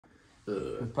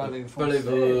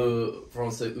Parlez-vous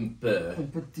français un peu? Un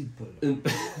petit peu. Un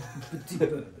petit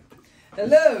peu.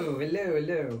 Hello, hello,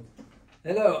 hello.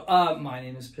 Hello, my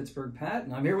name is Pittsburgh Pat,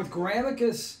 and I'm here with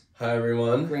Grahamicus. Hi,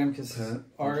 everyone. Grahamicus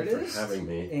artist. Thank you for having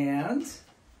me. And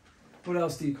what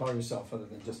else do you call yourself other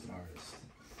than just an artist?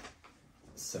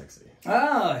 Sexy.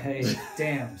 Ah, hey,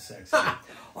 damn sexy.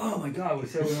 Oh my God, we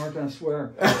said we weren't going to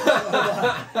swear.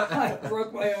 I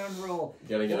broke my own rule.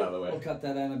 Gotta get out of the way. We'll cut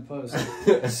that out in post.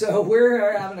 So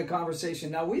we're having a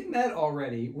conversation. Now, we've met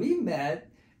already. We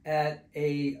met at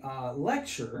a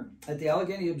lecture at the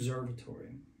Allegheny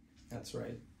Observatory. That's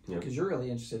right. Because you're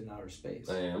really interested in outer space.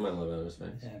 I am. I love outer space.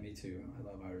 Yeah, me too. I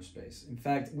love outer space. In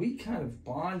fact, we kind of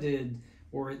bonded,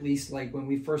 or at least like when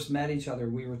we first met each other,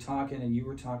 we were talking and you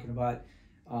were talking about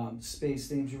space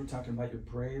themes. You were talking about your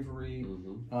bravery,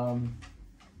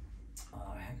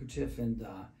 handkerchief and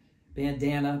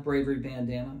bandana, bravery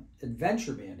bandana,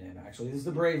 adventure bandana. Actually, this is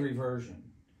the bravery version.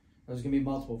 There's gonna be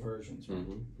multiple versions. Right?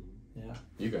 Yeah,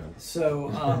 you got it. So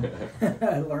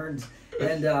I learned,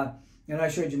 and I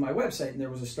showed you my website, and there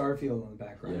was a star field in the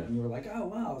background, and you were like, "Oh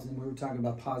wow!" And we were talking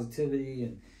about positivity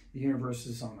and the universe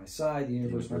is on my side. The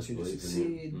universe wants you to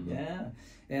succeed. Yeah,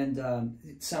 and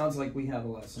it sounds like we have a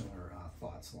lot of similar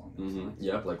thoughts along those lines.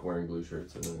 Yep, like wearing blue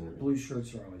shirts. Blue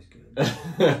shirts are always good.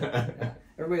 Yeah.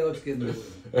 Everybody looks good in blue.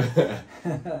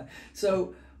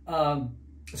 So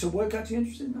what got you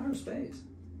interested in outer space?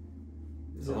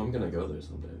 I'm gonna go there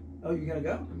someday. Oh, you're gonna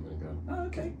go? I'm gonna go. Oh,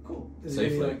 okay, cool.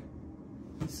 Safely.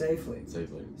 Safely.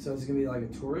 So it's gonna be like a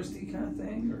touristy kind of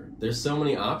thing, or there's so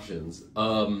many options.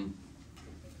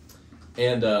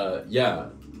 Yeah.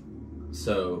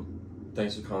 So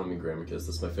thanks for calling me Grahamicus.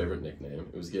 That's my favorite nickname.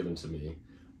 It was given to me.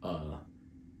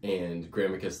 And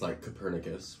Grahamicus like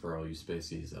Copernicus for all you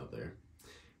spaceys out there.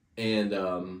 And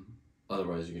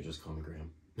otherwise you can just call me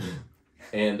Graham.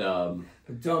 And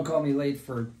but don't call me late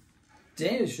for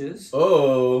Danishes.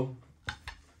 Oh.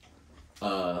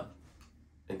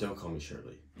 And don't call me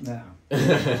Shirley. No.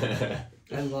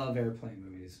 I love airplane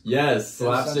movies. Yes,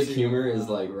 slapstick humor is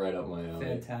like right up my alley.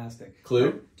 Fantastic.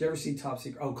 Clue? Did you ever see Top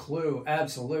Secret? Oh, Clue,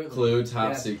 absolutely. Clue,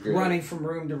 Top Secret. Running from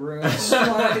room to room,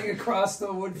 sliding across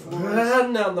the wood floors.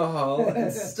 Run down the hall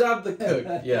and stop the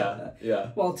cook. Yeah,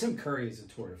 yeah. Well, Tim Curry is a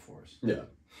tour de force. Yeah.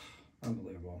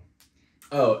 Unbelievable.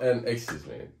 Oh, and excuse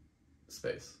me,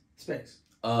 space.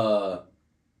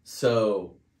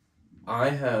 So I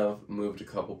have moved a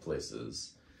couple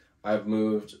places. I've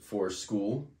moved for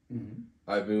school.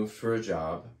 I've moved for a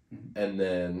job. And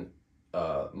then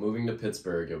moving to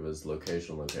Pittsburgh, it was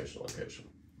location.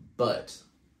 But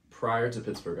prior to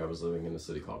Pittsburgh, I was living in a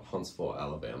city called Huntsville,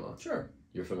 Alabama. Sure.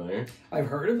 You're familiar? I've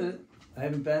heard of it. I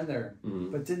haven't been there.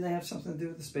 But didn't they have something to do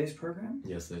with the space program?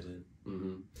 Yes, they did.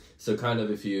 So kind of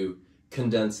if you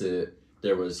condense it,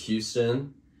 there was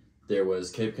Houston, there was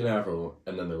Cape Canaveral,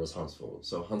 and then there was Huntsville.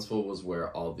 So Huntsville was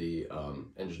where all the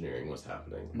engineering was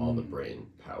happening, all the brain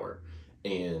power.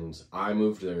 And I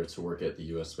moved there to work at the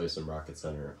U.S. Space and Rocket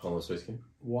Center, Home of Space Camp.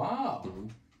 Wow.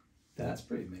 That's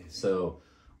pretty amazing. So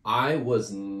I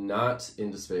was not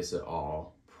into space at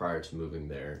all prior to moving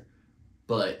there,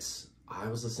 but I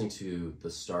was listening to the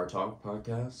Star Talk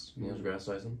podcast, Neil deGrasse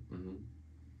Tyson.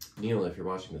 Neil, if you're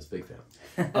watching this, big fan.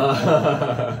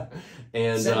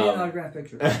 And send me an autograph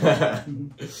picture.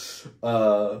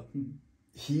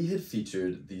 He had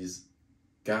featured these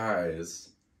guys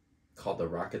called the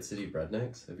Rocket City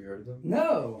Rednecks. Have you heard of them?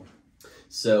 No.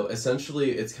 So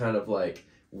essentially, it's kind of like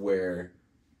where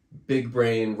big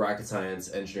brain rocket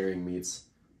science engineering meets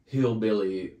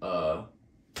hillbilly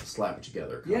slap it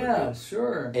together. Yeah,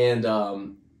 sure. And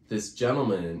this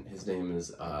gentleman, his name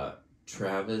is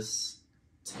Travis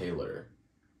Taylor,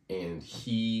 and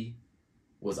he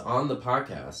was on the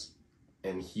podcast,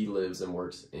 and he lives and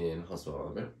works in Huntsville,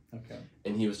 Alabama. Okay.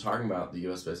 And he was talking about the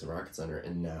U.S. Space and Rocket Center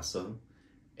and NASA,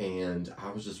 and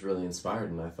I was just really inspired,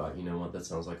 and I thought, you know what, that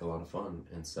sounds like a lot of fun.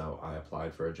 And so I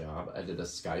applied for a job. I did a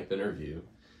Skype interview,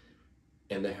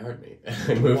 and they hired me.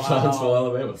 I moved to Huntsville,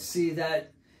 Alabama. See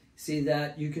that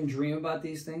you can dream about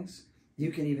these things?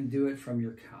 You can even do it from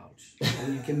your couch.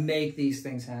 And you can make these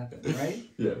things happen, right?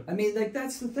 Yeah. I mean, like,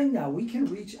 that's the thing now. We can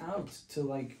reach out to,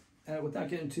 like, without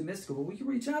getting too mystical, but we can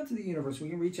reach out to the universe. We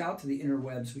can reach out to the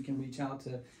interwebs. We can reach out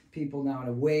to people now in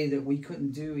a way that we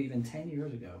couldn't do even 10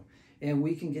 years ago. And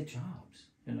we can get jobs,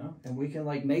 you know? And we can,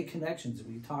 like, make connections.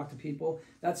 We talk to people.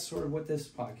 That's sort of what this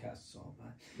podcast is all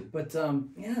about. But,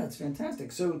 yeah, it's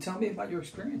fantastic. So tell me about your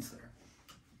experience there.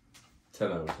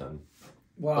 10 out of 10.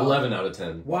 Wow. 11 out of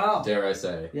 10. Wow. Dare I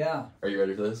say. Yeah. Are you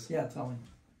ready for this? Yeah, tell me.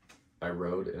 I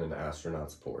rode in an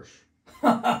astronaut's Porsche.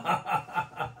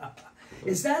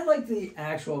 Is that like the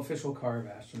actual official car of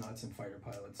astronauts and fighter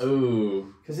pilots?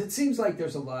 Ooh. Because it seems like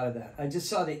there's a lot of that. I just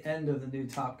saw the end of the new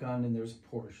Top Gun, and there's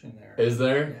a Porsche in there. Is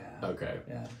there? Yeah. Okay.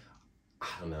 Yeah. I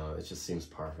don't know. It just seems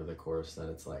par for the course that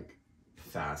it's like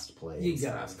fast planes,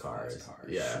 fast cars.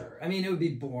 Yeah. Sure. I mean, it would be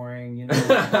boring, you know.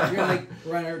 You're like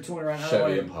touring around.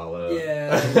 Chevy Impala.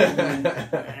 Yeah.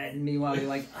 And meanwhile, you're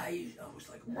like, I was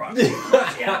like rocking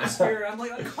the atmosphere. I'm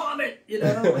like a comet, you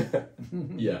know.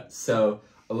 Yeah. So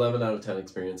 11 out of 10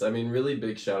 experience. I mean, really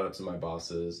big shout out to my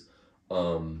bosses,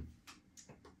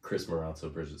 Chris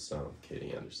Morazzo, Bridget Stone,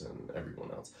 Katie Anderson,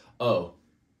 everyone else. Oh,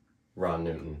 Ron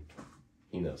Newton.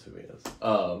 He knows who he is.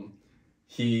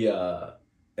 He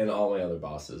and all my other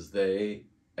bosses, they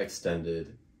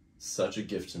extended such a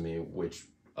gift to me, which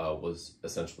was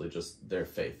essentially just their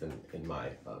faith in my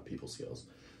people skills.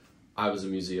 I was a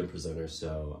museum presenter,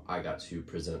 so I got to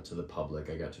present to the public.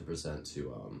 I got to present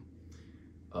to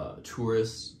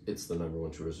tourists. It's the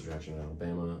 #1 tourist attraction in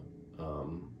Alabama.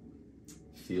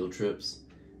 Field trips.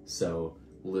 So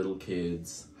little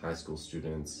kids, high school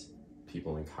students,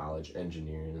 people in college,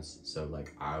 engineers. So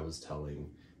like I was telling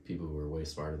people who were way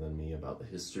smarter than me about the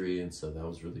history, and so that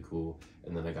was really cool.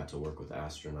 And then I got to work with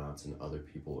astronauts and other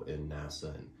people in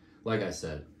NASA, and like I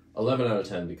said, 11 out of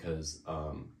 10 because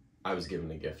I was given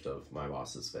a gift of my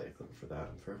boss's faith, and for that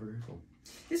I'm forever grateful.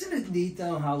 Isn't it neat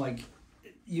though how like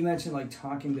you mentioned like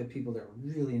talking to people that are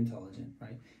really intelligent,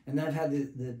 right? And I've had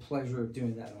the pleasure of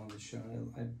doing that on the show.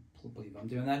 I believe I'm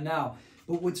doing that now.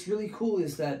 But what's really cool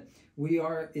is that we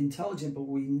are intelligent, but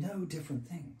we know different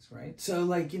things, right? So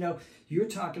like, you know, you're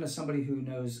talking to somebody who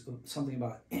knows something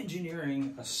about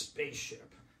engineering a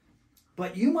spaceship,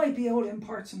 but you might be able to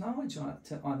impart some knowledge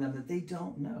on them that they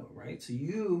don't know, right? So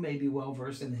you may be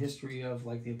well-versed in the history of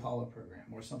like the Apollo program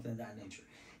or something of that nature,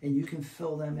 and you can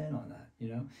fill them in on that, you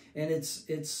know? And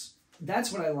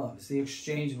that's what I love, is the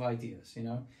exchange of ideas, you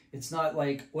know? It's not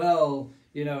like, well,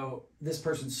 you know, this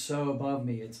person's so above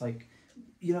me. It's like,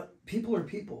 you know, people are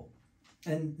people.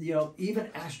 And, you know, even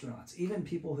astronauts, even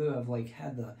people who have like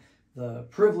had the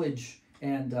privilege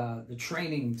and the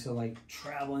training to like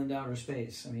travel into outer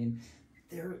space. I mean,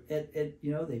 they're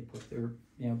you know, they put their,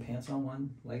 you know, pants on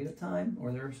one leg at a time,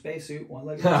 or their spacesuit one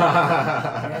leg at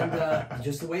a time. And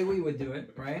just the way we would do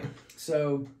it, right?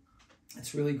 So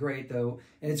it's really great though.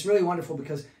 And it's really wonderful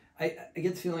because I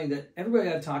get the feeling that everybody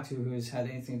I've talked to who has had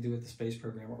anything to do with the space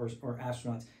program or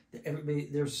astronauts, everybody,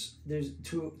 there's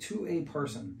to a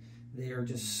person, they are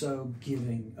just so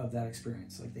giving of that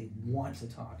experience. Like they want to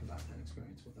talk about that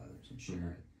experience with others and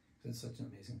share it. It's such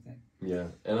an amazing thing. Yeah,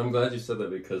 and I'm glad you said that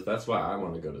because that's why I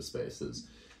want to go to space. Is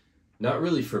not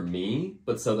really for me,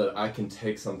 but so that I can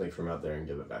take something from out there and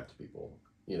give it back to people.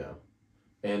 You know,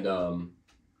 and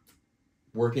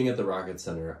working at the Rocket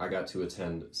Center, I got to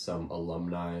attend some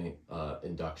alumni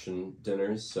induction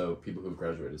dinners. So people who've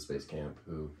graduated space camp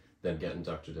who then get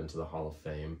inducted into the Hall of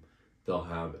Fame. They'll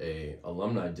have a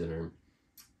alumni dinner.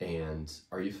 And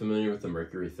are you familiar with the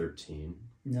Mercury 13?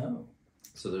 No.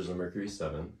 So there's a Mercury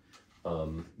 7.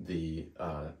 The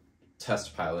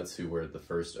test pilots who were the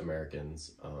first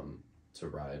Americans to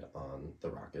ride on the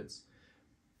rockets,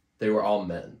 they were all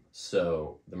men.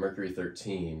 So the Mercury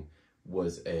 13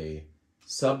 was a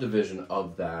subdivision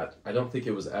of that. I don't think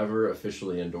it was ever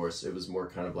officially endorsed. It was more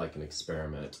kind of like an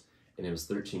experiment, and it was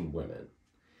 13 women.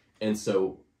 And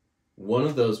so one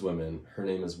of those women, her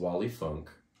name is Wally Funk,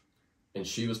 and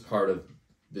she was part of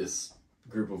this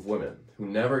group of women who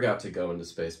never got to go into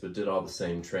space but did all the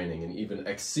same training and even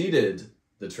exceeded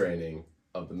the training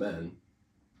of the men.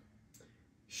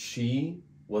 She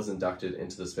was inducted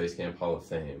into the Space Camp Hall of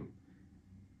Fame,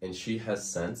 and she has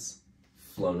since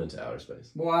flown into outer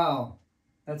space. Wow.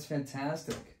 That's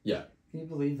fantastic. Yeah. Can you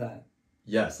believe that?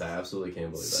 Yes, I absolutely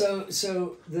can believe that.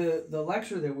 So the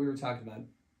lecture that we were talking about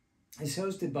is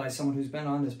hosted by someone who's been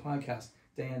on this podcast,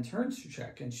 Diane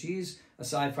Turnchek, and she's a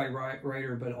sci-fi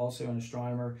writer, but also an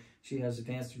astronomer. She has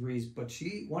advanced degrees, but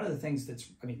one of the things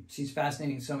she's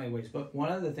fascinating in so many ways, but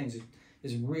one of the things that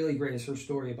is really great is her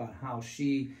story about how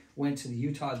she went to the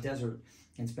Utah desert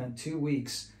and spent 2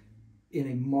 weeks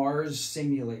in a Mars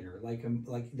simulator. Like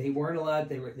they weren't allowed,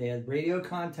 they had radio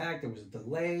contact, there was a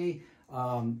delay,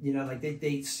 you know, like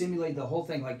they simulated the whole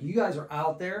thing. Like, you guys are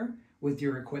out there with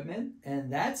your equipment,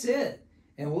 and that's it.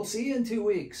 And we'll see you in 2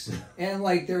 weeks. And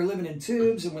like, they're living in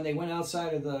tubes, and when they went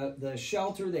outside of the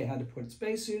shelter, they had to put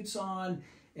spacesuits on.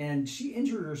 And she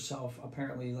injured herself,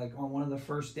 apparently, like on one of the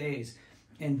first days,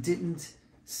 and didn't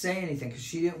say anything because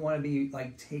she didn't want to be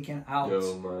like taken out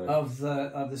of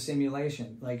the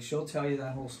simulation. Like, she'll tell you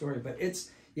that whole story. But it's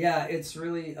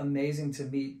really amazing to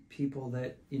meet people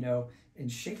that, you know,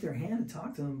 and shake their hand and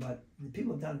talk to them. But the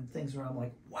people have done things where I'm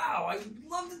like, wow, I'd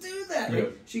love to do that. Yeah.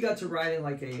 Right? She got to ride in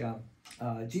like a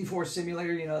G-force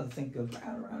simulator, you know, the thing goes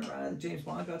round, around, around. James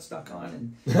Bond got stuck on,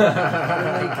 and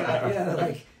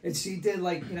and she did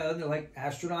like, you know, like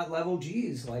astronaut level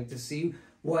G's, like to see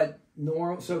what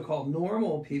so-called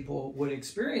normal people would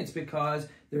experience, because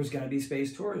there's going to be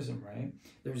space tourism, right?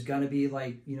 There's going to be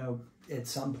like, you know, at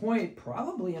some point,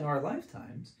 probably in our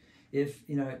lifetimes, if,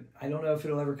 you know, I don't know if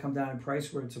it'll ever come down in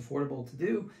price where it's affordable to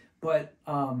do, but,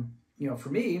 you know, for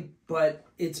me, but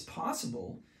it's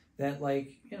possible that,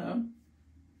 like, you know,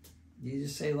 you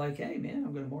just say like, hey man,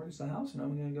 I'm going to mortgage the house and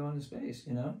I'm going to go into space,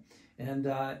 you know? And,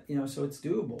 you know, so it's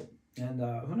doable. And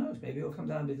who knows, maybe it'll come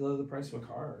down below the price of a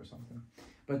car or something.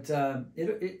 But,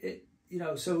 you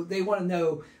know, so they want to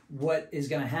know what is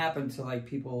going to happen to like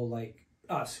people like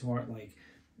us who aren't like,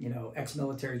 you know,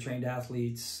 ex-military trained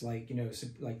athletes, like, you know,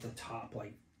 like the top,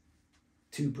 like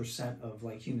 2% of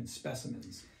like human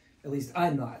specimens. At least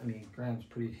I'm not. I mean, Graham's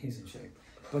he's in shape.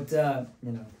 But,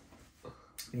 you know,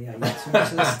 yeah, you got too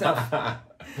much of this stuff.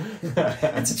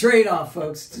 It's a trade-off,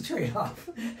 folks. It's a trade-off.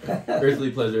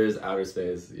 Earthly pleasure is outer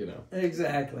space, you know.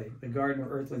 Exactly. The garden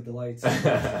of earthly delights.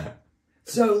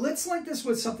 So let's link this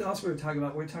with something else we were talking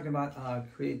about. We're talking about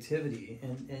creativity,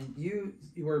 and you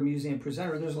were a museum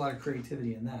presenter. There's a lot of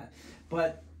creativity in that.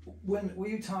 But when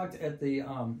we talked at the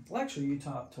lecture, you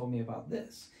told me about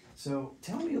this. So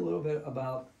tell me a little bit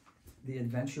about the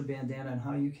adventure bandana and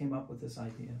how you came up with this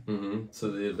idea. Mm-hmm. So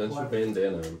the adventure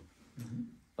bandana,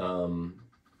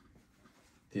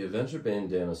 the adventure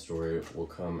bandana story will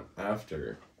come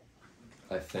after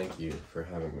I thank you for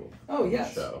having me. Oh, on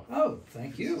yes. the show. Oh,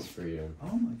 thank you. This is for you.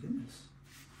 Oh, my goodness.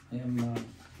 I am,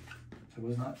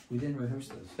 we didn't rehearse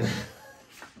this.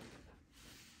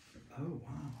 Oh,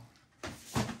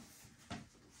 wow.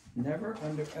 Never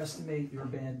underestimate your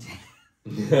bandana.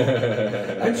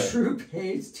 A true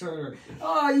page turner.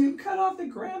 Oh, you cut off the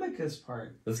Grahamicus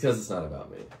part. That's because it's not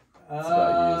about me. It's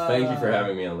about you. Thank you for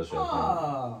having me on the show.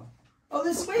 Oh,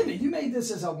 this, wait a minute. You made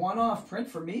this as a one-off print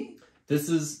for me? This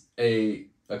is a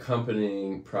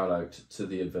accompanying product to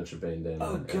the adventure bandana.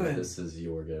 Oh, good. And this is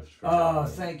your gift. For oh,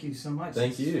 thank you so much.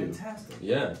 Thank this you. Is fantastic.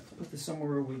 Yeah. Put this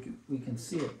somewhere where we can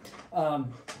see it.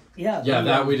 Yeah,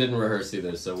 that we didn't rehearse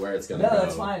either, so where it's going to go. No,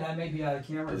 that's fine. I may be out of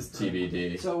camera. Is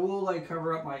TBD. So we'll like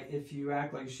cover up my "If you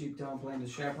act like a sheep, don't blame the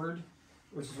shepherd,"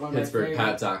 which is one of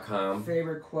PittsburghPat.com. my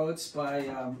favorite quotes by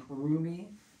Rumi,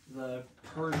 the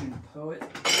Persian poet.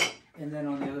 And then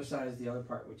on the other side is the other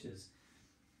part, which is,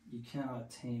 "You cannot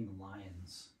tame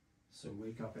lions, so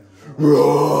wake up and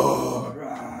roar."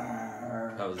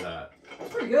 How was that?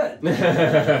 That's pretty good.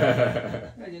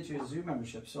 I gotta get you a zoo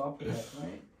membership, so I'll put that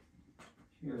right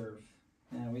here.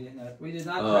 Yeah, we did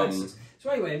not practice this. So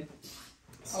anyway,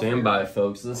 stand by,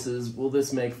 folks. Will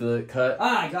this make the cut?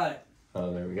 I got it.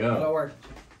 Oh, there we go. That'll work.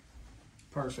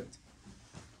 Perfect.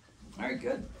 All right,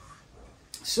 good.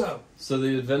 So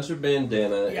the adventure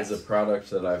bandana is a product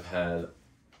that I've had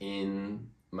in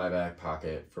my back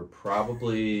pocket for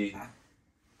probably,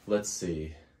 let's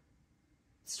see,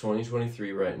 it's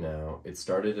 2023 right now. It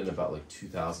started in about like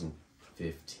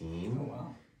 2015. Oh,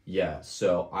 wow. Yeah,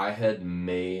 so I had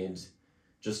made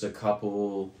just a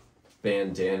couple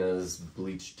bandanas,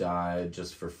 bleach dyed,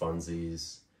 just for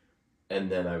funsies.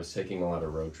 And then I was taking a lot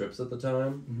of road trips at the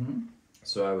time.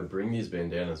 So I would bring these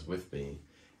bandanas with me.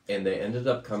 And they ended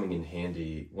up coming in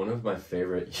handy. One of my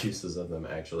favorite uses of them,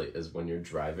 actually, is when you're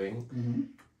driving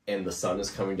and the sun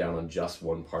is coming down on just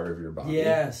one part of your body.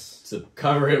 Yes. To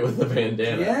cover it with a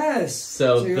bandana. Yes.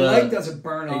 So your leg doesn't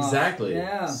burn off. Exactly.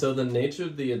 Yeah. So the nature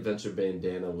of the adventure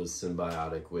bandana was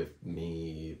symbiotic with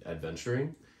me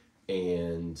adventuring.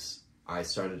 And I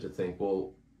started to think,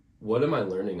 well, what am I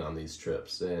learning on these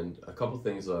trips? And a couple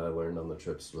things that I learned on the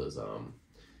trips was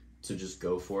to just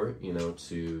go for it, you know,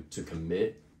 to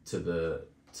commit to the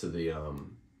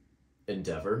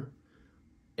endeavor.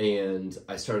 And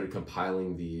I started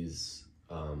compiling these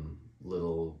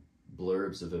little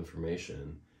blurbs of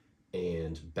information.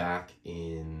 And back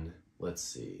in, let's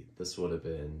see, this would have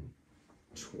been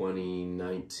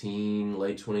 2019,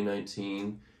 late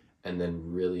 2019, and then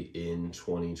really in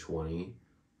 2020,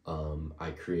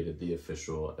 I created the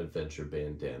official adventure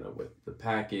bandana with the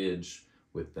package,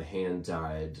 with the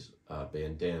hand-dyed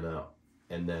bandana,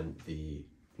 and then the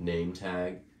name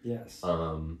tag. Yes.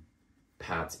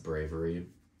 Pat's Bravery,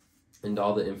 and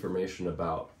all the information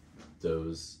about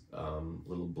those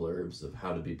little blurbs of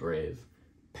how to be brave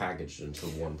packaged into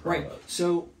one product. Right.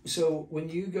 So when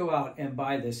you go out and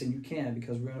buy this, and you can,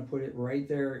 because we're going to put it right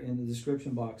there in the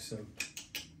description box, so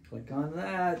click on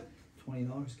that. $20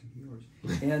 can be yours.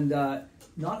 And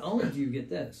not only do you get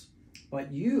this,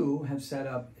 But you have set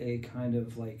up a kind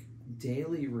of like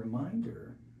daily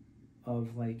reminder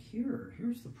of like,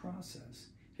 here's the process.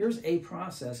 Here's a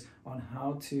process on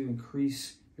how to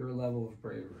increase your level of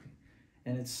bravery.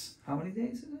 And it's, how many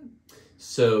days is it?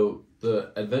 So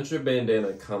the Adventure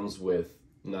Bandana comes with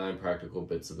 9 practical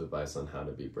bits of advice on how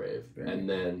to be brave. And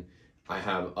then I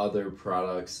have other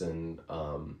products and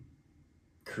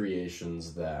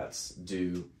creations that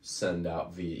do send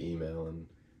out via email and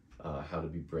how to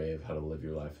be brave, how to live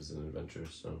your life as an adventurer.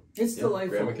 So it's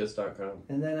delightful. Grahamicus.com.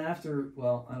 And then after,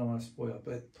 well, I don't want to spoil it,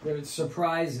 but there's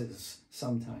surprises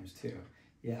sometimes too.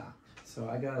 Yeah. So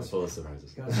I got full of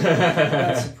surprises. Got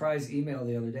a surprise email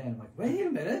the other day, and I'm like, wait a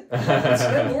minute, it's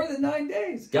been more than 9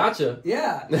 days. Gotcha.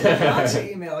 Yeah, the gotcha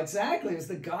email, exactly. It's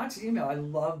the gotcha email. I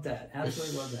love that.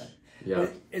 Absolutely love that. Yeah.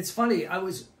 But it's funny. I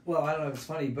don't know if it's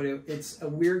funny, but it's a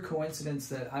weird coincidence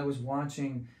that I was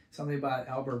watching something about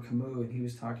Albert Camus, and he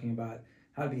was talking about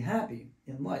how to be happy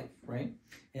in life, right?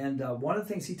 And one of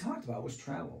the things he talked about was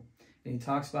travel. And he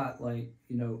talks about, like,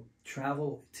 you know,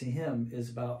 travel to him is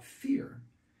about fear.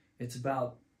 It's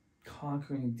about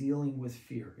conquering, dealing with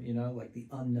fear, you know, like the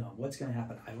unknown. What's going to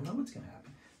happen? I don't know what's going to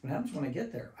happen. What happens when I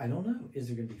get there? I don't know. Is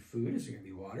there going to be food? Is there going to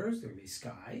be water? Is there going to be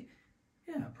sky?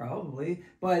 Yeah, probably.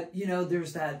 But, you know,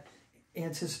 there's that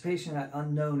anticipation, that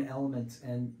unknown element.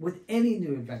 And with any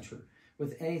new adventure,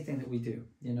 with anything that we do,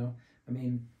 you know, I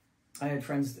mean, I had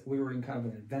friends that we were in kind of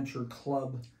an adventure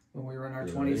club when we were in our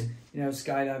 20s, you know,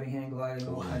 skydiving, hang gliding,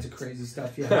 all kinds of crazy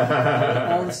stuff.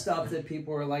 Yeah, all the stuff that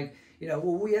people were like, you know,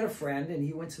 well, we had a friend and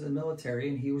he went to the military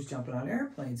and he was jumping on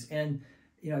airplanes and,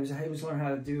 you know, he was learning how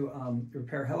to do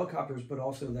repair helicopters, but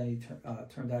also then he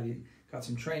turned out he got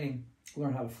some training,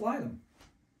 learned how to fly them.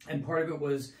 And part of it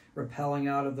was rappelling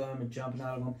out of them and jumping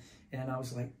out of them. And I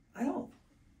was like, I don't,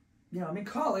 you know, I'm in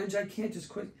college. I can't just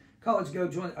quit college, go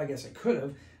join. I guess I could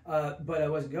have, but I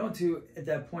wasn't going to at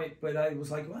that point. But I was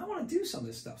like, well, I want to do some of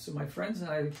this stuff. So my friends and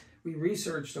I, we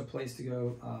researched a place to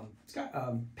go,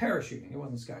 parachuting. It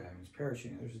wasn't skydiving, it was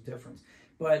parachuting. There's a difference.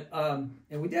 But,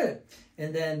 and we did it.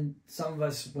 And then some of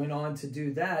us went on to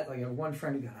do that. Like one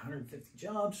friend who got 150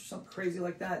 jobs or something crazy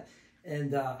like that.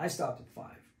 And I stopped at 5.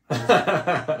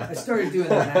 I started doing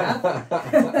the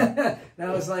math. And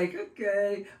I was like,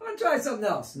 okay, I'm going to try something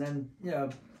else. And then, you know,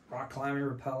 rock climbing,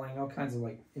 rappelling, all kinds of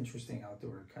like interesting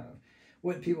outdoor kind of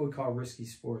what people would call risky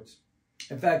sports.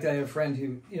 In fact, I have a friend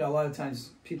who, you know, a lot of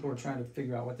times people are trying to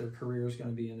figure out what their career is going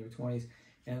to be in their 20s.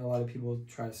 And a lot of people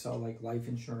try to sell like life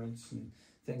insurance and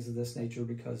things of this nature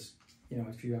because, you know,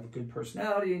 if you have a good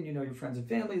personality and you know your friends and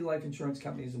family, the life insurance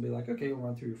companies will be like, okay, we'll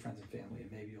run through your friends and family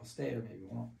and maybe you'll stay or maybe you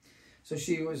won't. So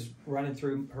she was running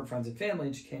through her friends and family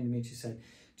and she came to me and she said,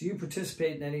 do you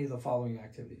participate in any of the following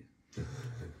activities?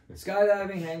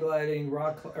 Skydiving, hang gliding,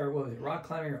 rock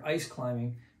climbing or ice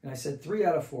climbing. And I said 3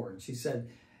 out of 4. And she said,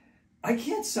 I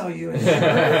can't sell you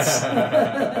insurance.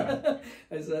 I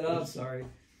said, oh, sorry.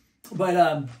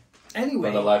 But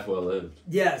anyway. But a life well lived.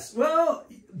 Yes. Well,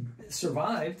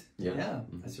 survived. Yeah.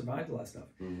 I survived a lot of stuff.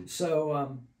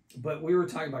 So, but we were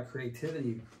talking about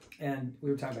creativity and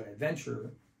we were talking about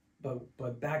adventure,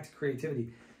 but back to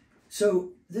creativity. So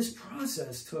this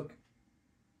process took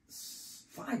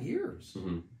 5 years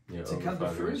to come to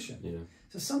fruition. Yeah.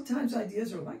 So sometimes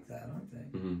ideas are like that, aren't they?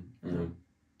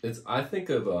 It's. I think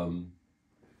of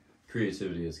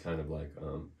creativity as kind of like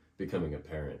becoming a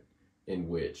parent, in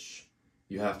which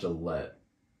you have to let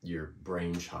your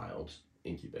brainchild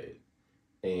incubate,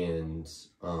 and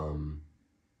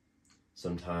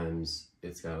sometimes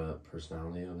it's got a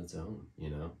personality of its own.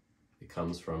 You know, it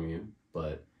comes from you,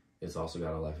 but it's also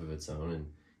got a life of its own, and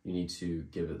you need to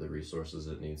give it the resources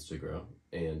it needs to grow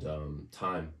and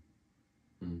time.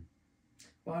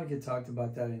 Vonnegut talked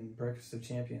about that in Breakfast of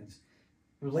Champions.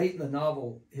 Late in the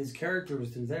novel, his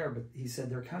characters are there, but he said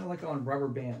they're kind of like on rubber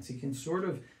bands. He can sort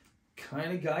of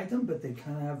kind of guide them, but they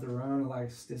kind of have their own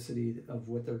elasticity of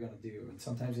what they're going to do. And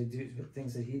sometimes they do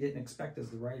things that he didn't expect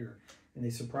as the writer, and they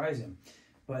surprise him.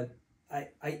 But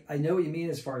I know what you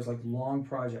mean as far as like long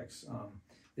projects.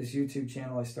 This YouTube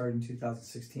channel I started in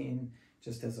 2016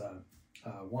 just as a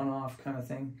one-off kind of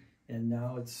thing. And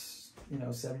now it's, you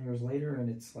know, 7 years later, and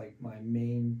it's like my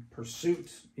main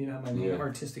pursuit, you know, my main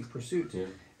artistic pursuit. Yeah.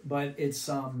 But it's,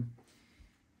 you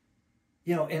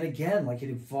know, and again, like it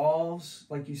evolves,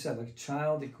 like you said, like a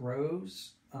child, it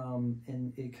grows,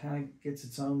 and it kind of gets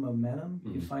its own momentum.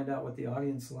 You find out what the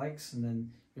audience likes, and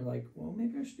then you're like, well,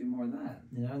 maybe I should do more of that,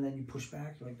 you know, and then you push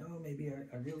back. You're like, oh, maybe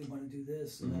I really want to do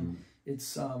this. And then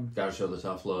it's... Gotta show the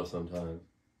tough love sometimes.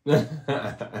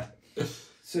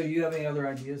 So you have any other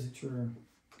ideas that you're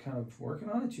kind of working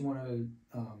on that you want to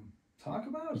talk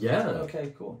about? Yeah.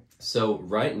 Okay, cool. So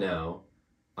right now,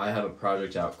 I have a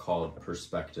project out called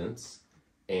Perspectance,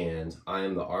 and I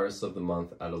am the artist of the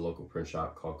month at a local print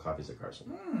shop called Copies at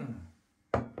Carson.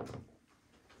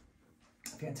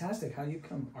 Fantastic. How do you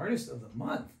become artist of the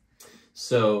month?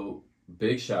 So,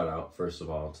 big shout out, first of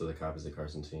all, to the Copies at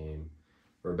Carson team.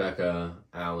 Rebecca,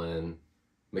 Alan,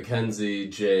 Mackenzie,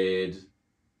 Jade,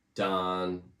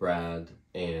 Don, Brad,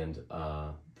 and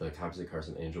the Copies at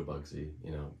Carson Angel Bugsy.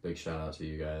 You know, big shout out to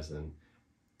you guys, and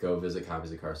go visit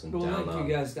Copies at Carson. We'll link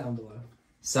you guys down below.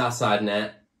 Southside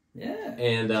Net. Yeah.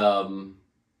 And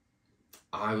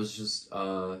I was just,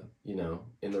 you know,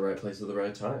 in the right place at the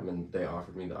right time, and they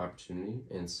offered me the opportunity.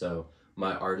 And so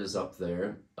my art is up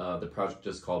there. The project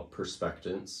is called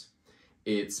Perspectance.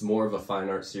 It's more of a fine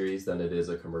art series than it is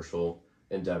a commercial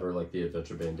endeavor like the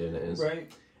Adventure Bandana is.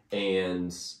 Right.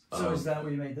 And so is that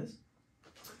where you made this?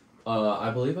 I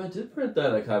believe I did print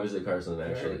that at Copies at Carson,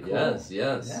 actually. Cool. Yes.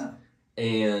 Yeah.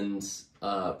 And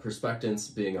Perspectance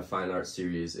being a fine art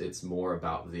series, it's more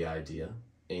about the idea.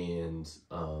 And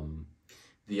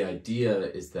the idea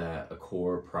is that a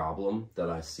core problem that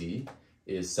I see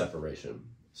is separation.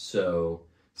 So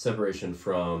separation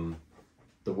from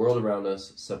the world around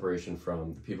us, separation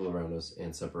from the people around us,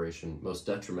 and separation most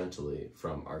detrimentally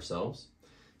from ourselves.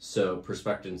 So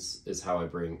Perspectance is how I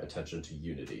bring attention to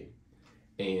unity.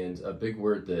 And a big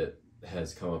word that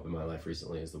has come up in my life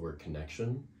recently is the word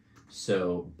connection.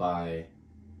 So by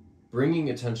bringing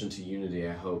attention to unity,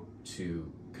 I hope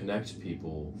to connect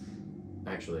people,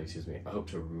 actually, excuse me, I hope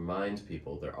to remind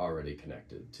people they're already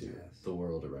connected to the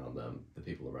world around them, the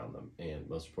people around them, and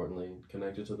most importantly,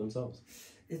 connected to themselves.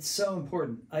 It's so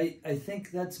important. I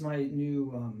think that's my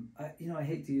new, you know, I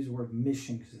hate to use the word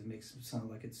mission because it makes it sound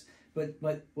like it's, but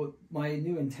what my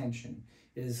new intention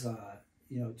is,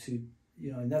 you know, to,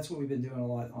 you know, and that's what we've been doing a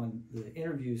lot on the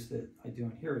interviews that I do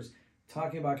on here is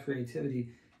talking about creativity,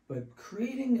 but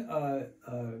creating a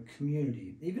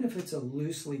community, even if it's a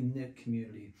loosely knit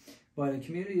community, but a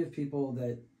community of people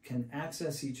that can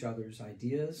access each other's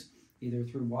ideas, either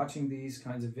through watching these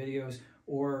kinds of videos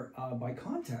or by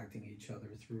contacting each other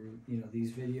through, you know,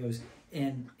 these videos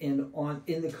and in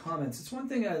the comments. It's one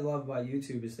thing I love about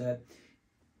YouTube is that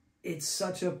it's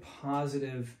such a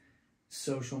positive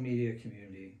social media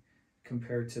community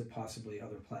compared to possibly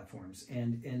other platforms,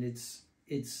 and it's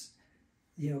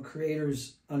you know,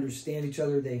 creators understand each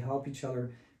other, they help each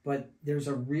other, but there's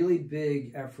a really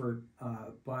big effort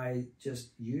by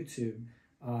just YouTube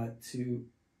to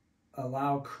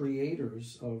allow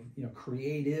creators of, you know,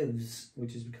 creatives,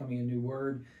 which is becoming a new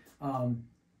word,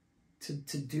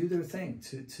 to do their thing,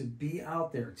 to be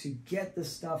out there, to get the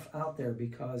stuff out there,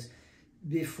 because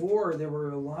before there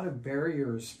were a lot of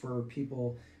barriers for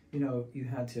people. You know, you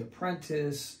had to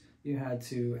apprentice, you had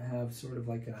to have sort of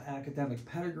like an academic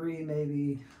pedigree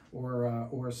maybe,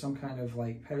 or some kind of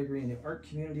like pedigree in the art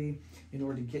community in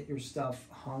order to get your stuff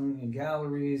hung in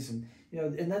galleries, and, you know,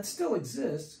 and that still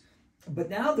exists. But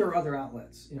now there are other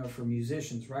outlets, you know, for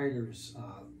musicians, writers,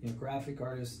 you know, graphic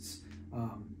artists.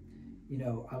 You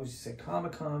know, I was just at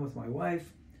Comic-Con with my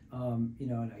wife, you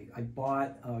know, and I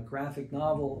bought a graphic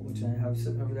novel, which I have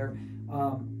sitting over there,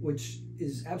 which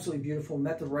is absolutely beautiful.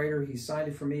 Met the writer, he signed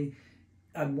it for me.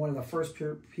 I'm one of the first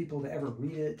people to ever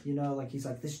read it, you know, like he's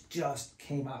like, this just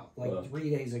came out like 3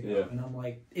 days ago. Yeah. And I'm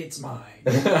like, it's mine.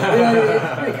 You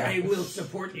know, like, I will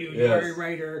support you, you're a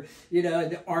writer. You know,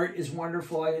 the art is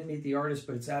wonderful. I didn't meet the artist,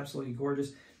 but it's absolutely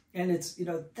gorgeous. And it's, you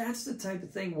know, that's the type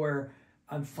of thing where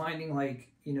I'm finding like,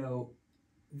 you know,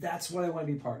 that's what I want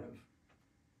to be part of.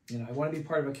 You know, I want to be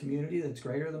part of a community that's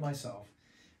greater than myself.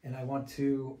 And I want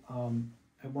to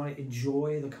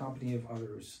enjoy the company of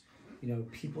others. You know,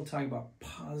 people talking about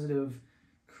positive,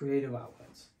 creative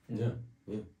outlets. Yeah.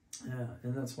 Yeah,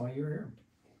 and that's why you're here.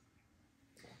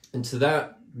 And to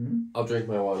that, I'll drink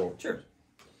my water. Sure.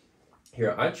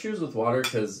 Here, I choose with water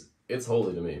because it's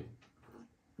holy to me.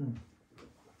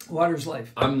 Water's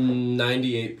life. I'm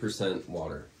 98%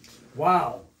 water.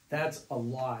 Wow, that's a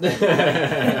lot. But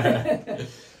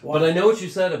I know what you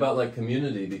said about like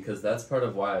community, because that's part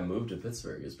of why I moved to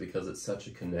Pittsburgh, is because it's such a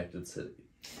connected city.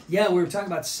 Yeah, we were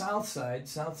talking about Southside.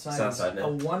 Southside is a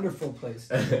wonderful place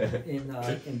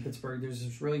in Pittsburgh. There's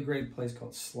this really great place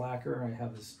called Slacker. I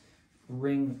have this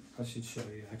ring. I should show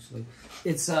you actually.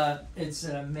 It's an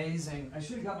amazing. I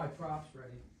should have got my props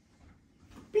ready.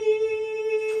 Beep.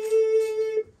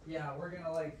 Yeah, we're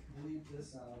gonna like leave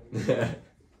this out.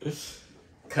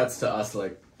 Cuts to us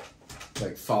like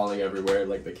falling everywhere,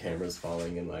 like the camera's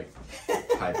falling, and like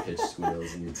high-pitched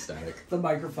squeals and static. The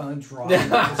microphone dropping to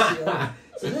the ceiling.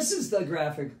 So this is the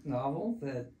graphic novel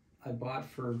that I bought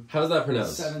for how's that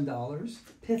pronounced? $7.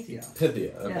 Pythia.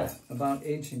 Pythia. Okay. Yeah, about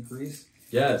ancient Greece.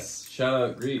 Yes, shout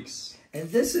out Greeks. And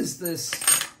this is this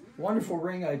wonderful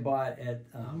ring I bought at...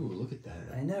 Ooh, look at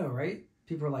that. I know, right?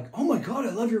 People are like, oh my God,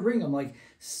 I love your ring. I'm like,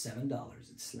 $7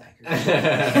 at Slacker.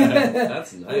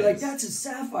 That's nice. They're like, that's a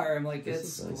sapphire. I'm like, This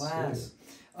it's is nice glass.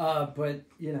 But,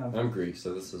 you know. I'm Greek,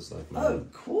 so this is like my... Oh,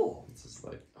 cool. This is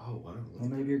like, oh, wow. Well,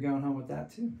 maybe you're going home with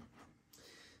that too.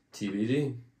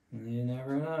 TBD. You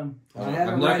never know.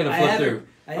 I'm not going to flip through.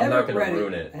 I'm not going to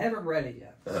ruin it. I haven't read it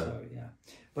yet. So, yeah.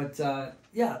 But,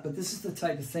 yeah, but this is the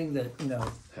type of thing that, you know.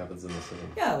 Happens in the city.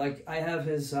 Yeah, like, I have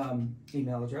his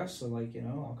email address, so, like, you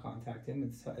know, I'll contact him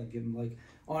and give him, like,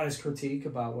 honest critique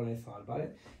about what I thought about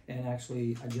it. And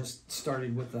actually, I just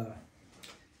started with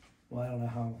well, I don't know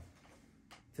how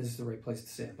this is the right place to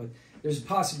say it, but there's a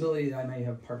possibility that I may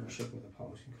have a partnership with a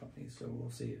publishing company, so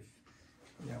we'll see if,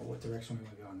 you know, what direction we're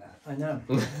going to go on that. I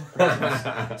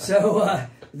know. So,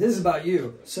 this is about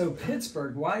you. So,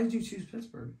 Pittsburgh, why did you choose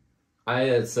Pittsburgh? I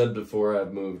had said before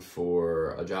I've moved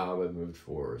for a job, I've moved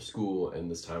for school, and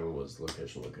this time it was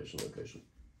location, location, location.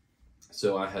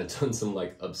 So I had done some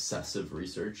like obsessive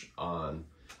research on,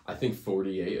 I think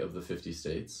 48 of the 50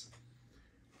 states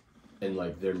and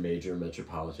like their major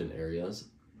metropolitan areas.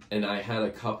 And I had a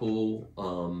couple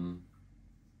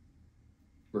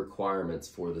requirements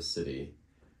for the city.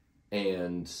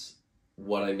 And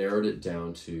what I narrowed it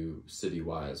down to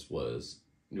city-wise was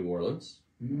New Orleans,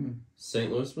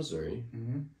 St. Louis, Missouri,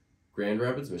 Grand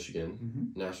Rapids,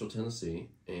 Michigan, Nashville, Tennessee,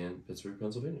 and Pittsburgh,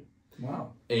 Pennsylvania.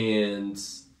 Wow. And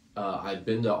I'd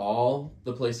been to all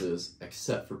the places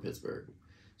except for Pittsburgh.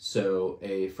 So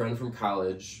a friend from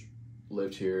college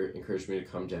lived here, encouraged me to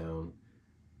come down.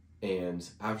 And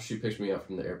after she picked me up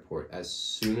from the airport, as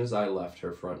soon as I left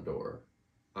her front door,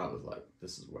 I was like,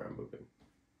 this is where I'm moving.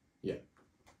 Yeah.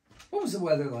 What was the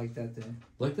weather like that day?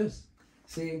 Like this.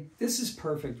 See, this is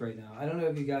perfect right now. I don't know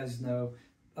if you guys know,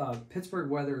 Pittsburgh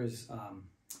weather is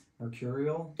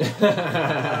mercurial. To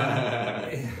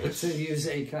use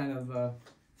a kind of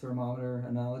thermometer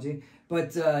analogy.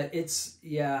 But it's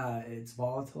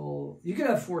volatile. You could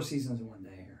have 4 seasons in one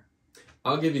day here.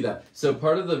 I'll give you that. So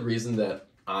part of the reason that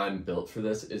I'm built for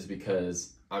this is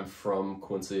because I'm from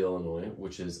Quincy, Illinois,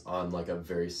 which is on like a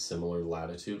very similar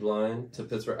latitude line to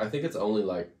Pittsburgh. I think it's only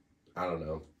like, I don't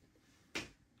know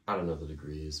the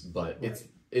degrees, but right.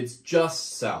 it's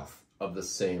just south of the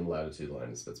same latitude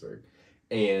line as Pittsburgh.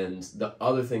 And the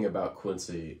other thing about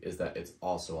Quincy is that it's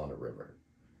also on a river.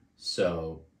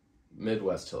 So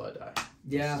Midwest till I die.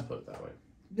 Yeah. Let's just put it that way.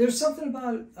 There's something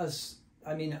about us.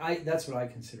 I mean, that's what I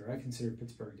consider. I consider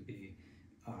Pittsburgh to be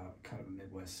kind of a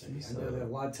Midwest city. I know that a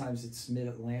lot of times it's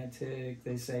mid-Atlantic,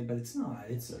 they say, but it's not.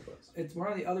 It's we're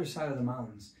on the other side of the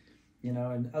mountains, you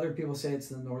know. And other people say it's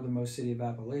the northernmost city of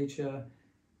Appalachia.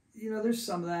 You know, there's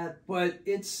some of that, but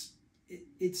it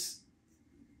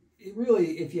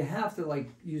really, if you have to like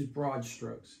use broad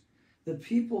strokes, the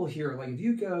people here, like if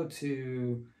you go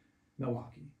to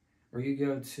Milwaukee or you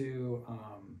go to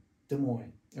Des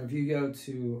Moines, or if you go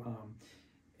to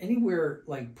anywhere,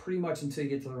 like pretty much until you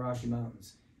get to the Rocky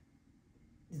Mountains,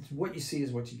 what you see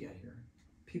is what you get here.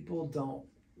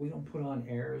 We don't put on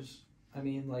airs. I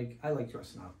mean, like, I like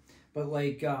dressing up, but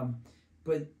like,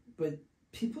 but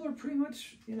people are pretty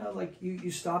much, you know, like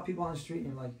you stop people on the street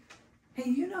and you're like, hey,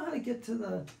 you know how to get to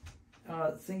the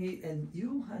thingy, and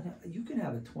you can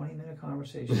have a 20-minute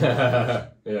conversation. Yeah.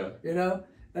 You know,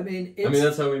 I mean,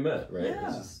 that's how we met, right? Yeah.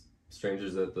 It's just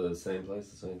strangers at the same place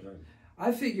at the same time.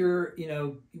 I figure, you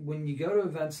know, when you go to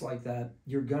events like that,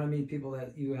 you're going to meet people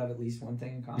that you have at least one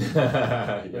thing in common.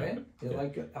 Right? You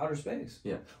like outer space.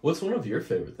 Yeah. What's one of your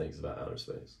favorite things about outer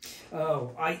space?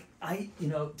 Oh, you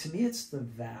know, to me, it's the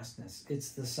vastness.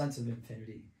 It's the sense of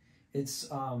infinity. It's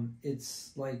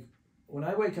like when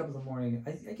I wake up in the morning,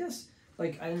 I guess,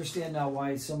 like, I understand now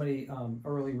why so many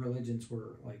early religions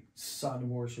were like sun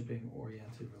worshiping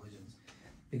oriented religions.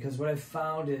 Because what I've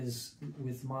found is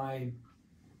with my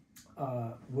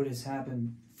what has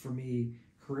happened for me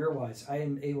career-wise, I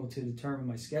am able to determine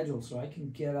my schedule so I can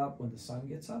get up when the sun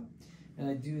gets up, and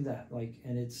I do that, like,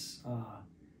 and it's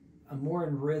I'm more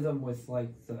in rhythm with like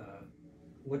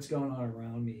what's going on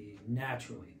around me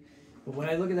naturally. But when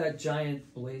I look at that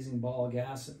giant blazing ball of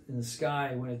gas in the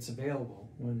sky when it's available,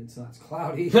 when it's not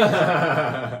cloudy,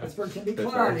 Pittsburgh can be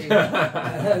cloudy.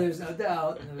 There's no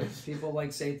doubt. There's people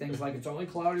like say things like it's only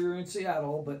cloudier in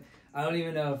Seattle, but I don't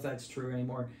even know if that's true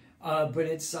anymore. But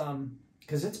it's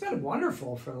because it's been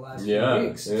wonderful for the last few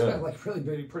weeks. It's been like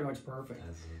really pretty much perfect.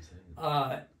 That's what I'm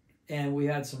saying. And we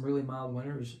had some really mild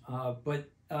winters.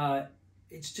 But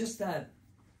it's just that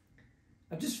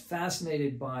I'm just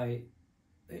fascinated by.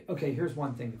 Okay, here's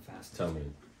one thing that fascinates Tell me.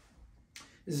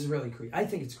 This is really creepy. I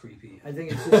think it's creepy. I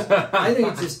think it's just. I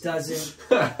think it just doesn't.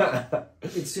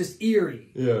 It's just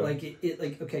eerie. Yeah. Like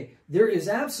like okay, there is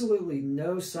absolutely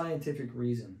no scientific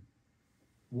reason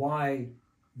why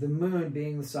the moon,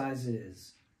 being the size it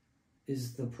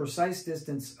is the precise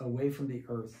distance away from the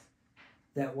Earth,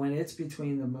 that when it's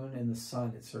between the moon and the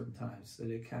sun at certain times, that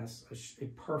it casts a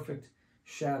perfect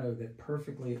shadow that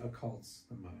perfectly occults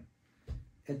the moon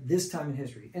at this time in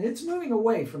history. And it's moving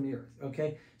away from the Earth,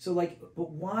 okay? So like,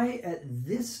 but why at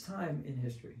this time in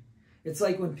history? It's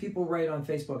like when people write on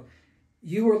Facebook,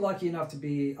 you were lucky enough to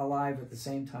be alive at the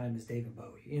same time as David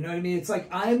Bowie. You know what I mean? It's like,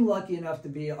 I'm lucky enough to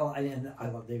be, and I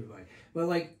love David Bowie, but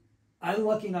like, I'm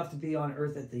lucky enough to be on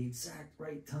Earth at the exact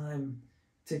right time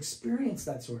to experience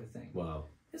that sort of thing. Wow.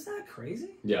 Isn't that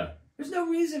crazy? Yeah. There's no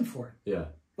reason for it. Yeah.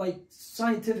 Like,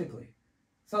 scientifically.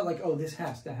 It's not like, oh, this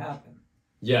has to happen.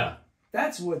 Yeah.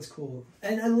 That's what's cool.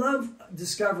 And I love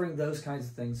discovering those kinds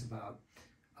of things about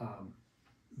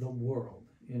the world,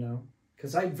 you know?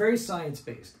 Because I'm very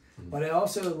science-based. But I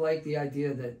also like the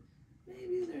idea that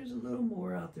maybe there's a little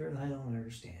more out there that I don't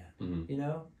understand, you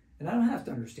know? And I don't have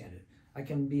to understand it. I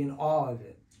can be in awe of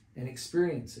it and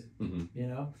experience it, you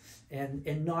know?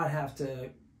 And not have to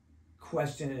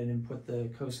question it and put the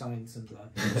cosines and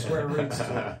the square roots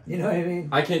to it. You know what I mean?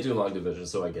 I can't do long division,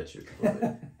 so I get you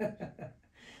completely.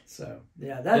 So,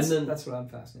 yeah, that's what I'm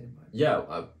fascinated by.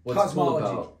 Yeah, what's Cosmology.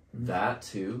 cool about that,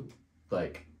 too,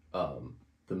 like,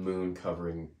 the moon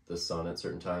covering the sun at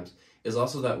certain times, is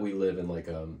also that we live in like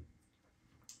a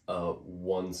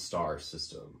one star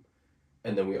system,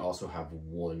 and then we also have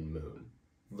one moon.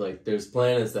 Like there's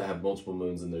planets that have multiple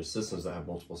moons and there's systems that have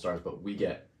multiple stars, but we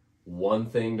get one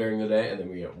thing during the day and then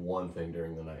we get one thing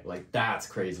during the night. Like that's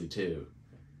crazy too.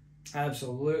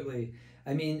 Absolutely.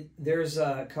 I mean, there's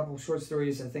a couple of short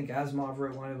stories. I think Asimov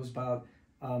wrote one. It was about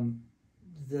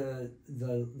the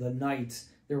night.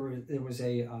 There was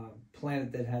a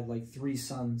planet that had like 3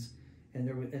 suns,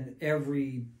 and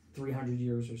every 300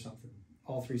 years or something,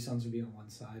 all 3 suns would be on one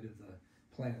side of the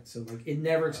planet. So like it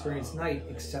never experienced night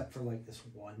really? Except for like this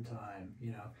one time,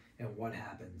 you know, and what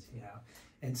happened, you know.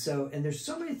 And there's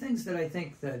so many things that I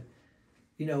think that,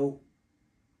 you know,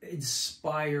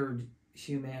 inspired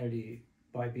humanity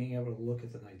by being able to look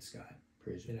at the night sky.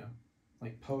 Crazy. You know,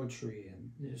 like poetry,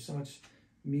 and there's so much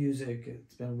music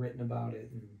that's been written about it,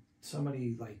 and so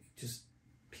many like just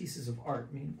pieces of art.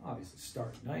 I mean, obviously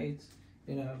Starry Night,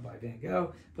 you know, by Van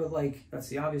Gogh, but like that's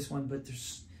the obvious one, but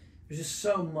there's just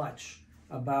so much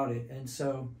about it. And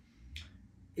so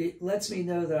it lets me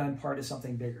know that I'm part of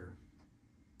something bigger,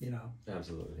 you know.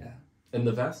 Absolutely. Yeah. And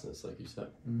the vastness, like you said.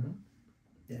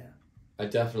 Yeah. I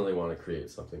definitely want to create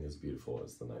something as beautiful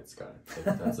as the night sky.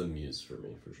 Like, that's a muse for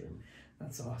me, for sure.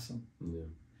 That's awesome. Yeah.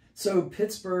 So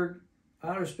Pittsburgh,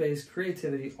 outer space,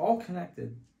 creativity, all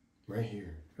connected. Right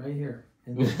here. Right here.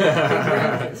 In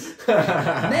Grahamicus.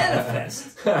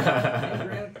 Manifest.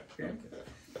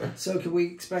 So can we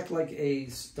expect like a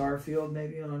star field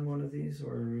maybe on one of these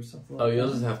or something like that? Oh,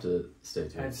 you'll just have to stay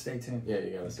tuned. I have to stay tuned. Yeah,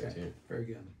 you gotta stay tuned. Very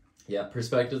good. Yeah,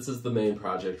 Perspectives is the main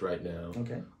project right now.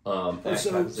 Okay.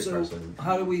 So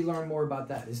how do we learn more about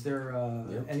that? Is there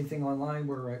anything online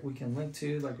where we can link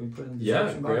to, like we put in the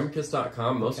description box?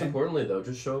 Grahamicus.com. Most importantly, though,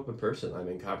 just show up in person. I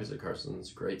mean, Copies at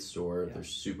Carson's great store. Yeah. They're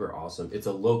super awesome. It's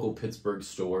a local Pittsburgh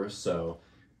store, so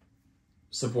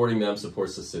supporting them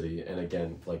supports the city. And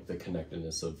again, like the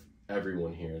connectedness of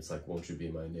everyone here. It's like, won't you be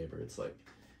my neighbor? It's like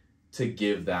to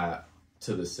give that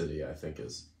to the city, I think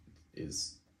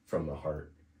is from the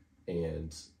heart.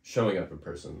 And showing up in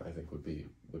person, I think would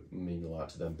mean a lot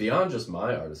to them. Beyond just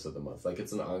my Artist of the Month, like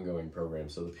it's an ongoing program.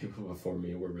 So the people before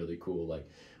me were really cool. Like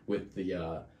with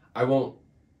the, I won't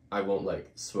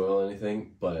like spoil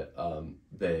anything, but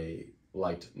they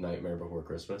liked Nightmare Before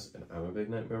Christmas, and I'm a big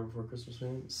Nightmare Before Christmas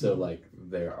fan. So like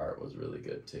their art was really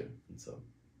good too. And so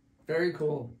very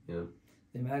cool. Yeah.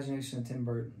 The imagination of Tim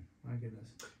Burton. My goodness.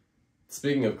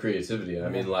 Speaking of creativity, I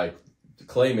mean like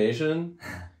claymation.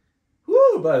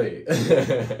 Woo, buddy.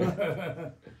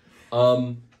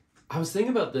 I was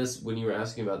thinking about this when you were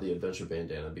asking about the Adventure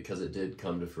Bandana, because it did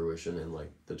come to fruition in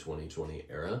like the 2020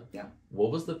 era. Yeah.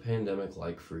 What was the pandemic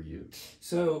like for you?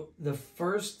 So the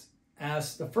first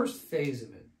phase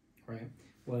of it, right,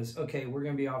 was, okay, we're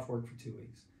going to be off work for 2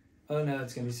 weeks. Oh no,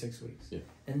 it's going to be 6 weeks. Yeah.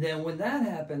 And then when that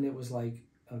happened, it was like,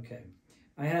 okay,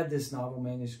 I had this novel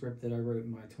manuscript that I wrote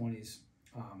in my 20s.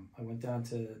 I went down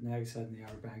to Nags Head in the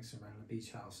Outer Banks and ran a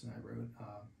beach house, and I wrote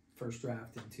first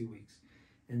draft in 2 weeks.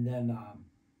 And then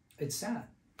it sat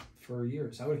for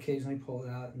years. I would occasionally pull it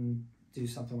out and do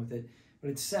something with it, but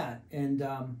it sat. And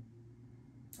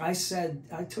I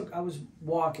was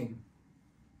walking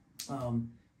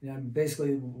And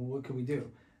basically, what could we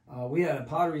do? We had a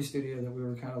pottery studio that we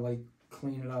were kind of like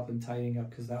cleaning up and tidying up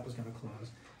because that was going to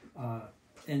close.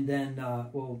 And then,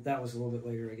 well, that was a little bit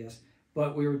later, I guess.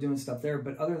 But we were doing stuff there.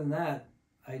 But other than that,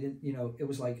 I didn't, you know, it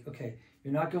was like, okay,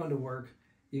 you're not going to work.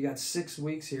 You got 6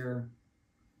 weeks here.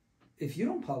 If you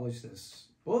don't publish this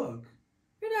book,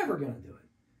 you're never going to do it.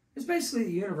 It's basically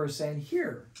the universe saying,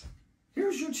 here's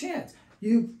your chance.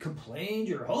 You complained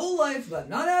your whole life about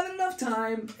not having enough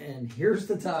time, and here's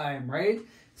the time, right?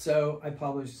 So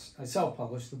I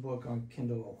self-published the book on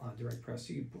Kindle Direct Press.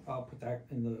 I'll put that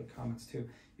in the comments too.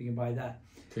 You can buy that.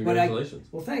 Congratulations.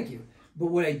 Well, thank you. But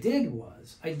what I did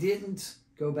was, I didn't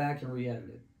go back and re-edit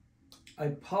it. I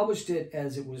published it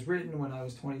as it was written when I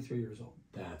was 23 years old.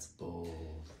 That's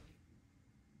bold.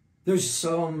 There's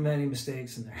so many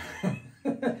mistakes in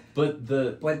there.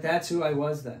 But that's who I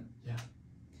was then. Yeah.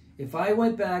 If I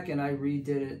went back and I redid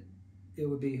it, it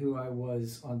would be who I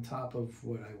was on top of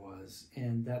what I was.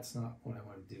 And that's not what I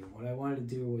wanted to do. What I wanted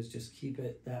to do was just keep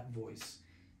it that voice.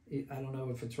 I don't know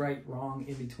if it's right, wrong,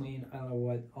 in between. I don't know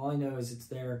what. All I know is it's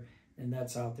there, and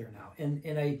that's out there now.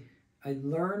 And I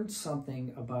learned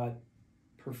something about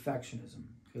perfectionism.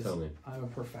 Tell me. I'm a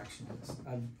perfectionist.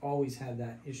 I've always had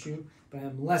that issue, but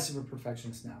I'm less of a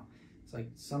perfectionist now. It's like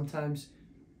sometimes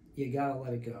you gotta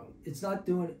let it go. It's not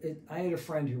doing it. I had a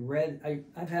friend who read.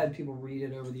 I've had people read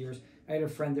it over the years. I had a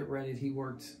friend that read it. He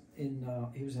worked in.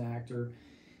 He was an actor.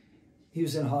 He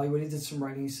was in Hollywood. He did some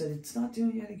writing. He said it's not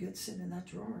doing you any good sitting in that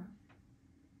drawer.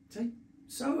 It's like,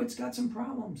 so it's got some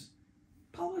problems.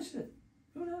 Publish it.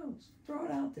 Who knows? Throw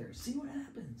it out there. See what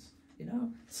happens. You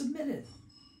know, submit it.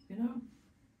 You know,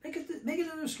 make it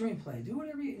another screenplay. Do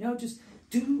whatever you know. Just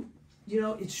do. You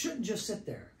know, it shouldn't just sit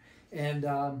there. And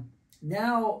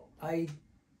now I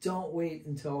don't wait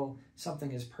until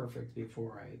something is perfect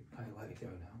before I let it go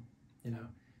now. You know,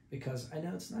 because I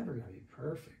know it's never going to be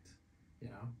perfect. You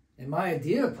know, and my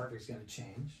idea of perfect is going to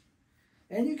change,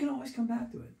 and you can always come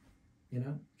back to it. You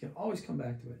know, you can always come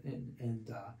back to it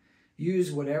and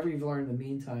use whatever you've learned in the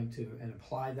meantime and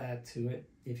apply that to it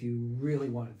if you really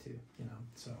wanted to. You know,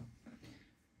 so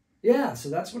yeah, so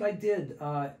that's what I did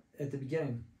at the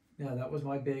beginning. Yeah, that was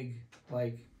my big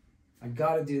like, I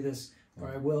got to do this, or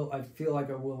I feel like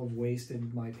I will have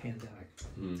wasted my pandemic.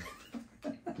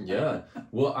 Yeah.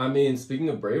 Well, I mean, speaking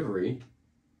of bravery,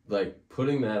 like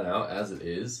putting that out as it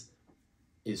is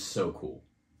so cool.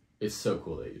 It's so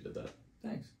cool that you did that.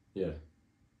 Thanks. Yeah.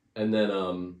 And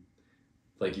then,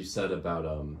 like you said about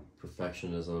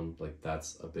perfectionism, like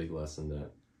that's a big lesson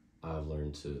that I've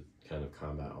learned to kind of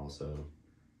combat also.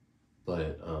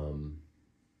 But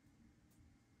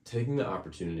taking the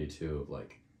opportunity too of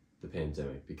like the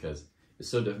pandemic, because it's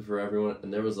so different for everyone,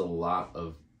 and there was a lot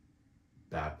of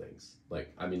bad things.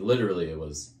 Like, I mean, literally it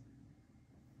was,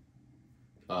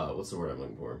 what's the word I'm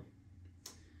looking for?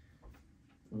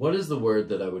 What is the word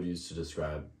that I would use to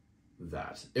describe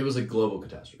that? It was a global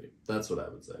catastrophe. That's what I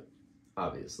would say,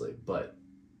 obviously. But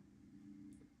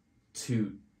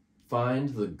to find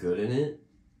the good in it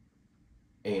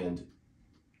and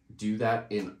do that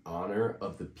in honor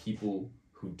of the people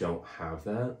who don't have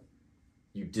that,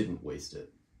 you didn't waste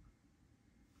it.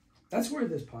 That's where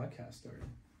this podcast started.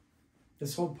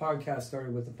 This whole podcast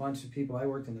started with a bunch of people. I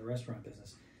worked in the restaurant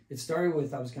business. It started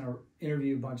with, I was going to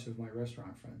interview a bunch of my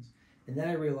restaurant friends. And then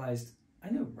I realized, I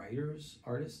know writers,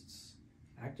 artists,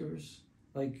 actors.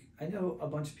 Like, I know a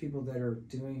bunch of people that are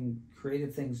doing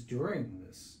creative things during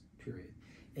this period.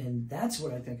 And that's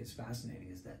what I think is fascinating,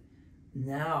 is that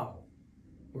now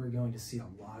we're going to see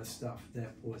a lot of stuff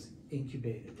that was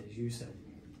incubated, as you said,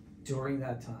 during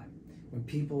that time, when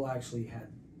people actually had,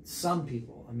 some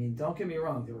people, I mean, don't get me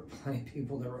wrong, there were plenty of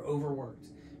people that were overworked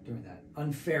during that,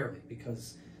 unfairly,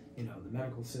 because, you know, the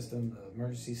medical system, the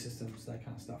emergency systems, that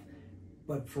kind of stuff.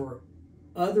 But for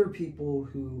other people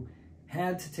who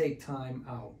had to take time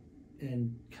out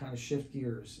and kind of shift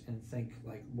gears and think,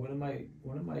 like, what am I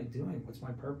doing? What's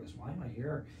my purpose? Why am I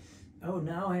here? Oh,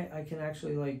 now I can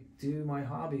actually, like, do my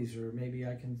hobbies, or maybe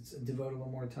I can devote a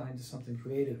little more time to something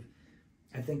creative.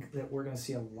 I think that we're going to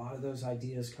see a lot of those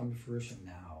ideas come to fruition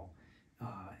now.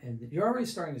 And you're already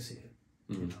starting to see it,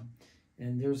 you know.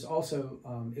 And there's also,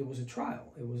 it was a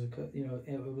trial. It was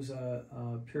it was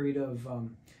a period of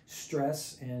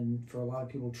stress, and for a lot of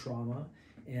people, trauma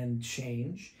and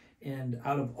change. And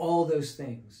out of all those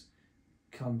things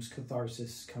comes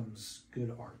catharsis, comes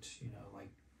good art, you know, like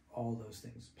all those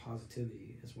things,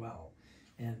 positivity as well.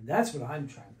 And that's what I'm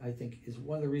trying, I think, is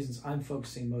one of the reasons I'm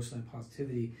focusing mostly on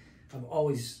positivity. I've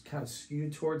always kind of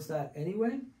skewed towards that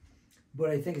anyway, but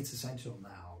I think it's essential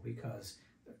now, because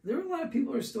there are a lot of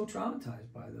people who are still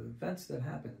traumatized by the events that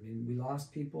happened. I mean, we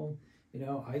lost people You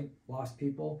know, I lost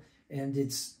people, and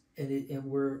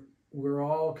we're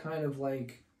all kind of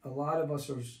like, a lot of us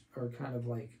are kind of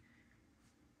like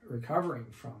recovering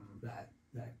from that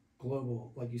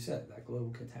global, like you said, that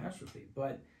global catastrophe.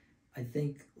 But I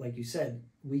think, like you said,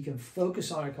 we can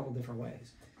focus on it a couple different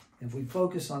ways. If we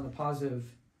focus on the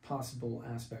positive possible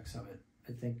aspects of it,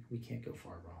 I think we can't go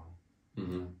far wrong.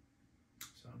 Mm-hmm.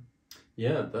 So,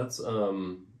 yeah, that's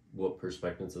what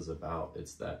Perspectives is about.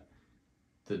 It's that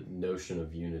the notion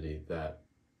of unity, that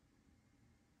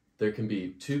there can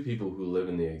be two people who live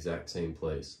in the exact same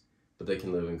place, but they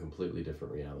can live in completely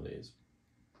different realities.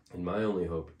 And my only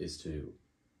hope is to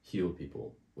heal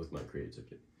people with my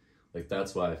creativity. Like,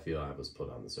 that's why I feel I was put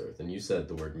on this earth. And you said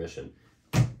the word mission.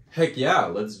 Heck yeah,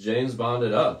 let's James Bond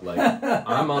it up. Like,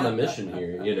 I'm on a mission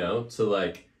here, you know, to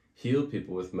like heal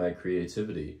people with my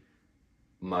creativity.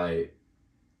 My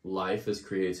life is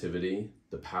creativity.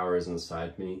 The power is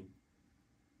inside me.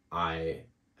 I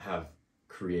have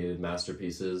created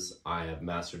masterpieces. I have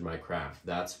mastered my craft.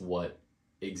 That's what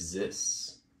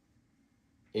exists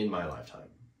in my lifetime.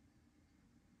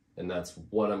 And that's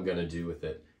what I'm going to do with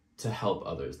it, to help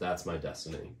others. That's my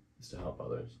destiny, is to help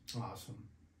others. Awesome.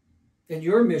 And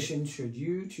your mission, should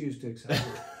you choose to accept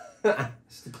it,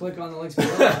 is to click on the links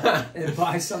below and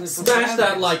buy something from Smash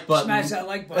that like button. Smash that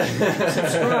like button.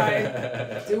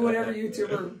 Subscribe. Do whatever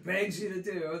YouTuber begs you to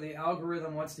do. The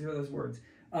algorithm wants to hear those words.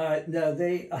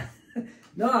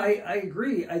 No, I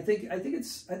agree. I think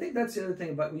that's the other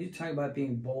thing about when you're talking about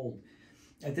being bold.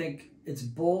 I think it's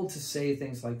bold to say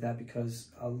things like that because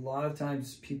a lot of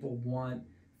times people want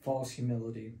false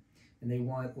humility, and they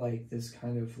want like this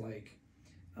kind of like,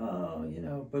 oh, you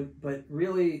know, but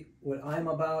really what I'm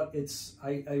about,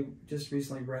 I just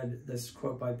recently read this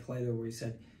quote by Plato where he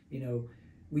said, you know,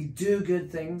 we do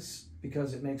good things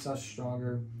because it makes us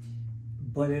stronger,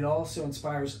 but it also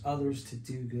inspires others to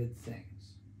do good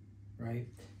things, right?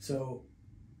 So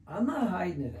I'm not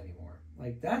hiding it anymore.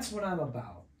 Like, that's what I'm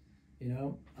about. You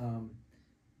know,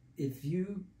 if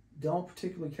you don't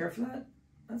particularly care for that,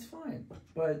 that's fine.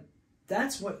 But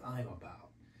that's what I'm about.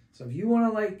 So if you want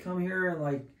to like come here and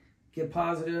like get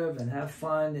positive and have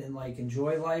fun and like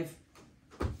enjoy life,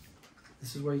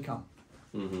 this is where you come.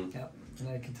 Mm-hmm. Yep. And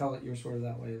I can tell that you're sort of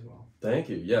that way as well. Thank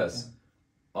you. Yes.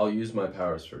 Yeah. I'll use my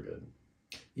powers for good.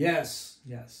 Yes.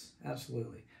 Yes.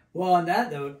 Absolutely. Well, on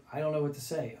that note, I don't know what to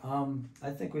say. I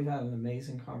think we've had an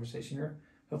amazing conversation here.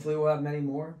 Hopefully we'll have many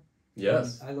more.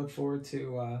 Yes. And I look forward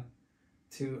to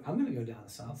I'm going to go down the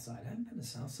south side. I haven't been to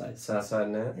south side. South side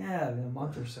net? Yeah, in a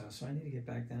month or so. So I need to get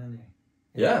back down there.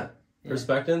 Yeah.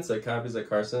 Perspectives at Copies at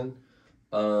Carson.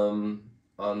 On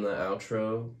the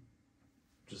outro,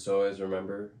 just always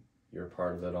remember you're a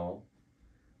part of it all.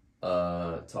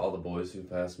 To all the boys who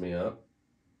passed me up,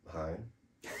 hi.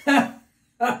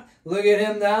 Look at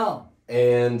him now.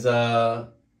 And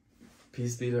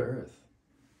peace be to Earth.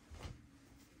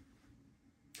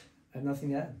 I have nothing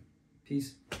to add.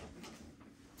 Peace.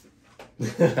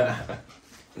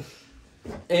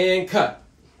 And cut.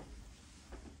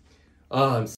 Oh, I'm